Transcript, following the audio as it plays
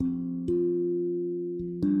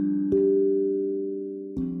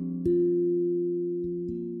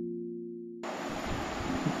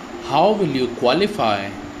How will you qualify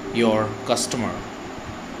your customer?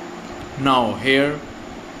 Now here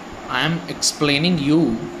I am explaining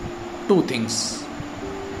you two things.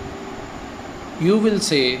 You will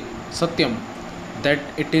say, Satyam, that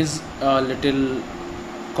it is a little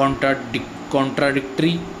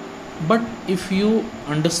contradictory, but if you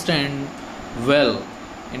understand well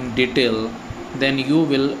in detail, then you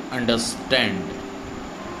will understand.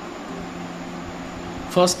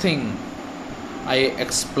 First thing, I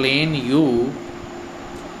explained you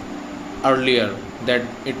earlier that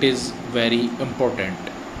it is very important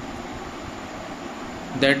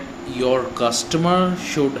that your customer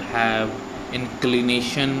should have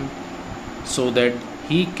inclination so that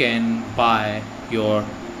he can buy your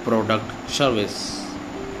product service.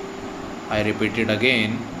 I repeat it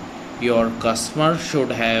again, your customer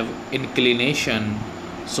should have inclination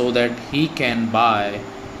so that he can buy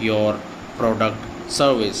your product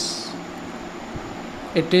service.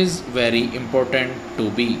 It is very important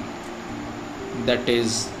to be. That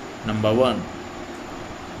is number one.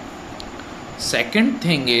 Second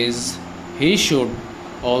thing is he should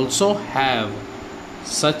also have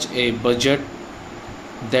such a budget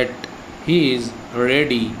that he is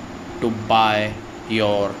ready to buy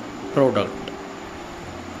your product.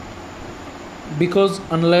 Because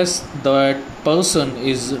unless that person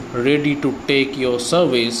is ready to take your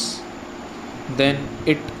service, then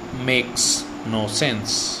it makes no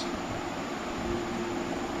sense.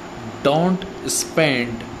 Don't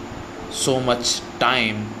spend so much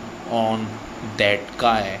time on that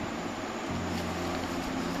guy.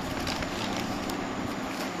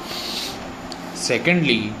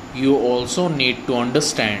 Secondly, you also need to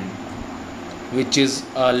understand, which is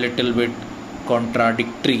a little bit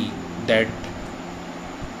contradictory, that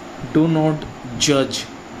do not judge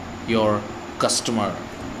your customer.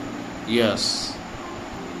 Yes,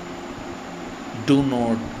 do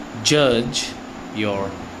not judge your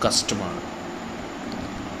customer.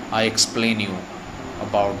 I explain you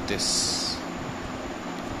about this.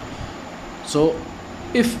 So,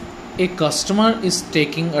 if a customer is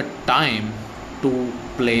taking a time to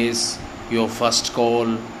place your first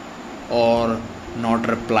call or not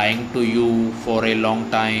replying to you for a long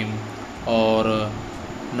time or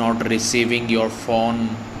not receiving your phone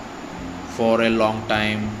for a long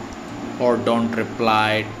time or don't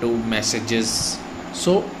reply to messages,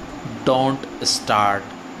 so don't start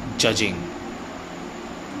judging.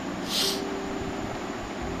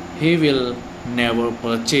 He will never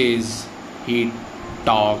purchase, he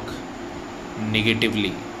talk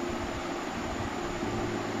negatively.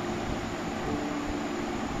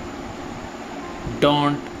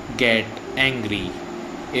 Don't get angry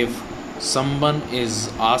if someone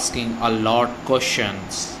is asking a lot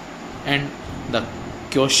questions and the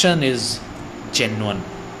question is genuine.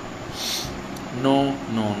 No,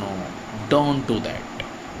 no, no, don't do that.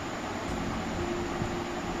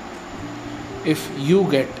 If you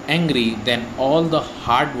get angry, then all the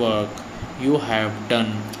hard work you have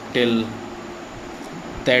done till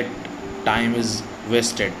that time is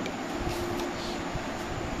wasted.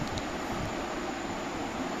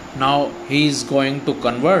 Now he is going to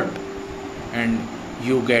convert and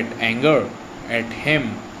you get anger at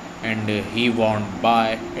him and he won't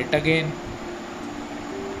buy it again.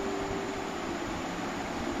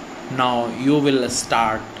 Now you will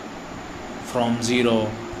start from zero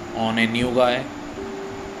on a new guy.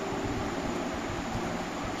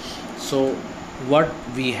 So what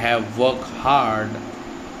we have worked hard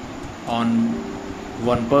on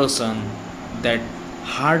one person, that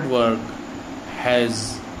hard work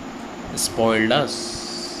has spoiled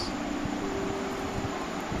us.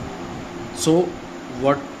 So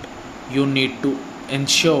what you need to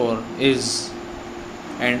ensure is,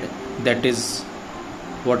 and that is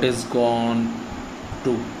what is going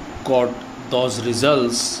to got those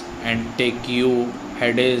results and take you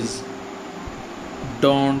ahead, is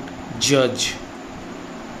don't judge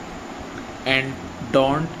and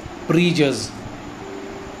don't prejudge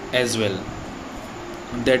as well,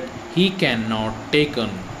 that he cannot take on,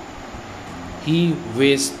 he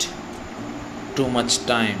wastes too much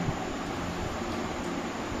time.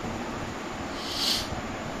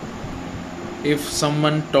 If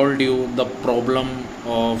someone told you the problem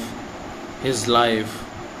of his life,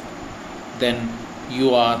 then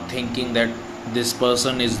you are thinking that this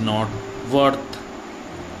person is not worth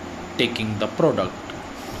taking the product.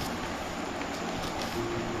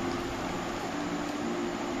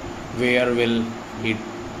 Where will he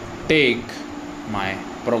take my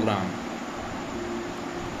program?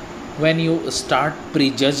 When you start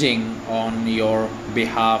prejudging on your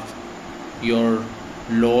behalf, your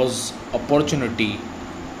lose opportunity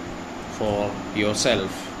for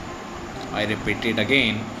yourself. I repeat it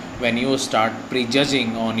again, when you start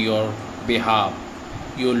prejudging on your behalf,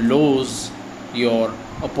 you lose your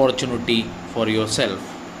opportunity for yourself.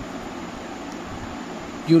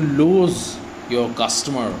 You lose your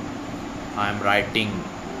customer. I am writing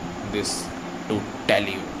this to tell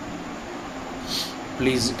you.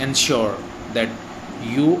 Please ensure that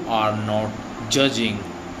you are not judging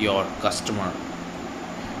your customer.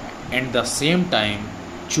 At the same time,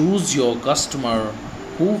 choose your customer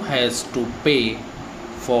who has to pay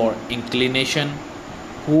for inclination,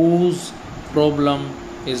 whose problem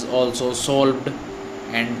is also solved,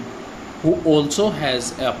 and who also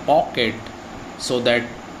has a pocket so that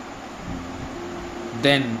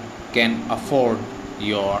then can afford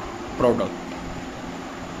your product.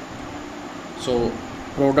 So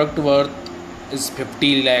product worth is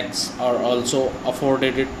 50 lakhs are also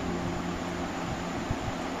afforded it,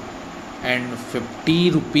 and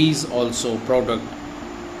 50 rupees also product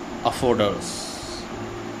afforders.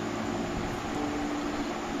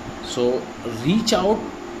 So reach out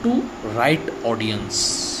to right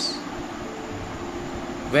audience.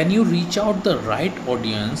 When you reach out the right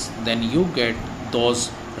audience, then you get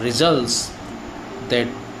those results that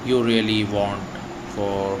you really want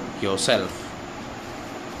for yourself.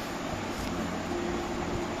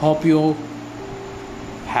 Hope you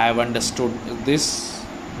have understood this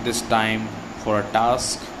time for a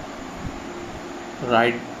task.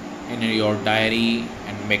 Write in your diary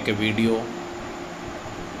and make a video.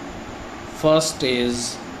 First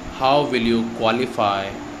is, how will you qualify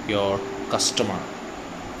your customer?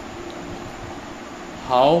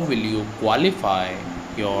 How will you qualify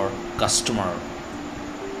your customer?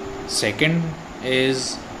 Second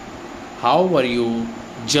is, how are you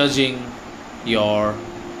judging your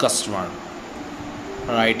customer?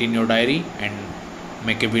 Write in your diary and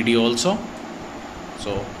make a video also.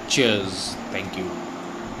 So cheers, thank you.